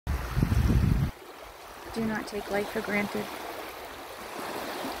Do not take life for granted.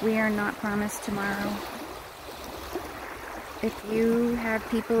 We are not promised tomorrow. If you have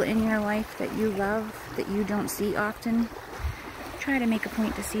people in your life that you love, that you don't see often, try to make a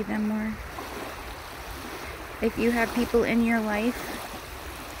point to see them more. If you have people in your life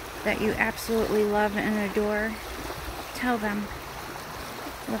that you absolutely love and adore, tell them.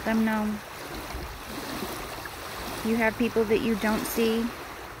 Let them know. You have people that you don't see,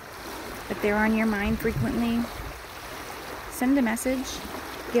 but they're on your mind frequently. Send a message,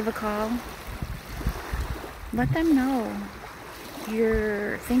 give a call. Let them know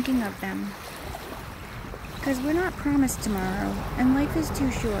you're thinking of them. Because we're not promised tomorrow, and life is too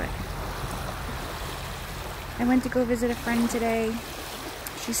short. I went to go visit a friend today.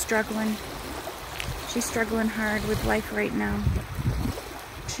 She's struggling. She's struggling hard with life right now.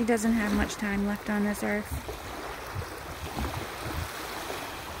 She doesn't have much time left on this earth.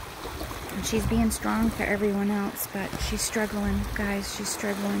 And she's being strong for everyone else, but she's struggling, guys. She's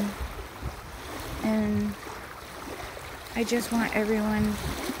struggling. And I just want everyone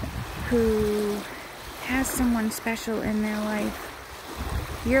who has someone special in their life.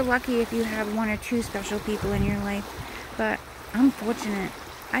 You're lucky if you have one or two special people in your life, but I'm fortunate.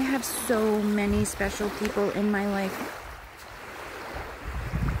 I have so many special people in my life.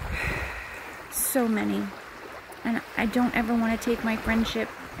 So many. And I don't ever want to take my friendship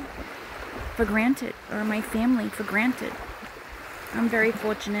for granted, or my family for granted. I'm very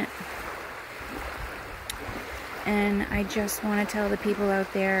fortunate. And I just want to tell the people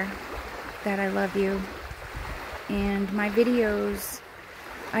out there that I love you. And my videos,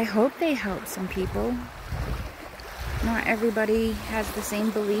 I hope they help some people. Not everybody has the same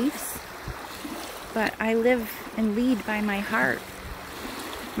beliefs, but I live and lead by my heart.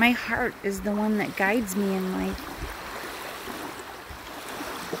 My heart is the one that guides me in life.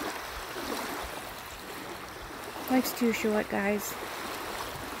 Life's too short, guys.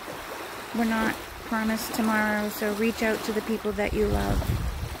 We're not promised tomorrow, so reach out to the people that you love.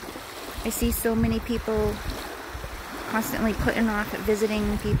 I see so many people constantly putting off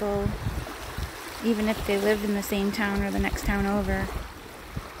visiting people, even if they live in the same town or the next town over.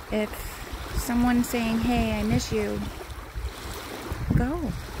 If someone's saying, hey, I miss you,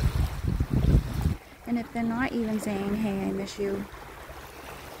 go. And if they're not even saying, hey, I miss you,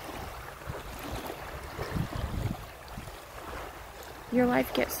 your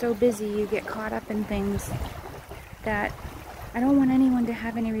life gets so busy, you get caught up in things that I don't want anyone to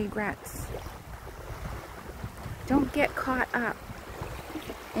have any regrets. Don't get caught up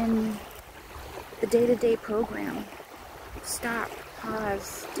in the day-to-day program. Stop,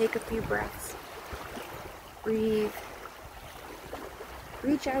 pause, take a few breaths, breathe.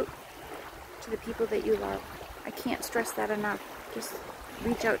 Reach out to the people that you love. I can't stress that enough. Just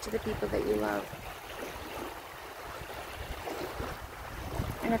reach out to the people that you love.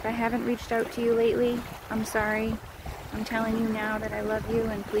 And if I haven't reached out to you lately, I'm sorry. I'm telling you now that I love you,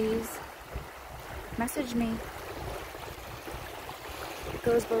 and please message me. It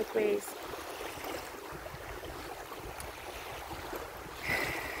goes both ways.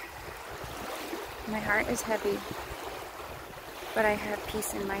 My heart is heavy, but I have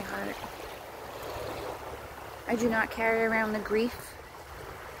peace in my heart. I do not carry around the grief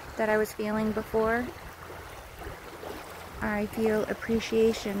that I was feeling before. I feel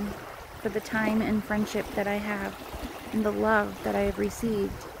appreciation for the time and friendship that I have and the love that I have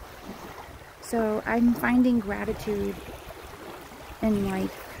received. So I'm finding gratitude in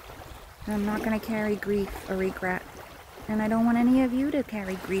life. And I'm not going to carry grief or regret. And I don't want any of you to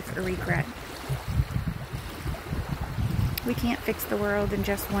carry grief or regret. We can't fix the world in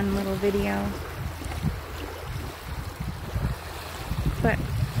just one little video. But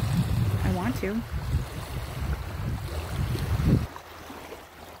I want to.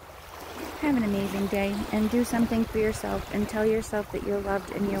 Have an amazing day, and do something for yourself, and tell yourself that you're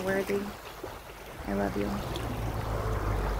loved and you're worthy. I love you.